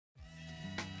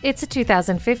It's a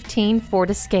 2015 Ford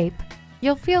Escape.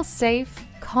 You'll feel safe,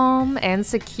 calm, and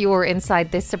secure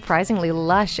inside this surprisingly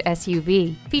lush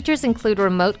SUV. Features include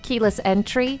remote keyless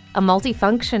entry, a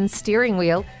multifunction steering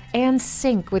wheel, and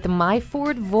sync with My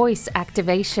Ford voice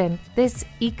activation. This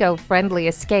eco-friendly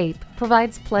Escape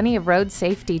provides plenty of road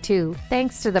safety too,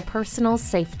 thanks to the personal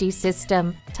safety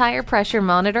system, tire pressure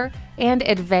monitor, and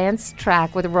advanced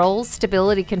track with roll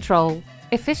stability control.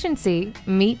 Efficiency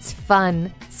meets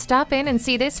fun. Stop in and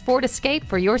see this Ford Escape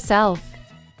for yourself.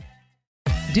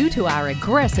 Due to our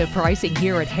aggressive pricing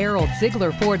here at Harold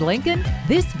Ziegler Ford Lincoln,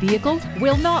 this vehicle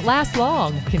will not last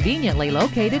long. Conveniently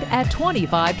located at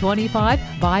 2525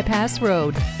 Bypass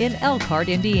Road in Elkhart,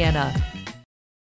 Indiana.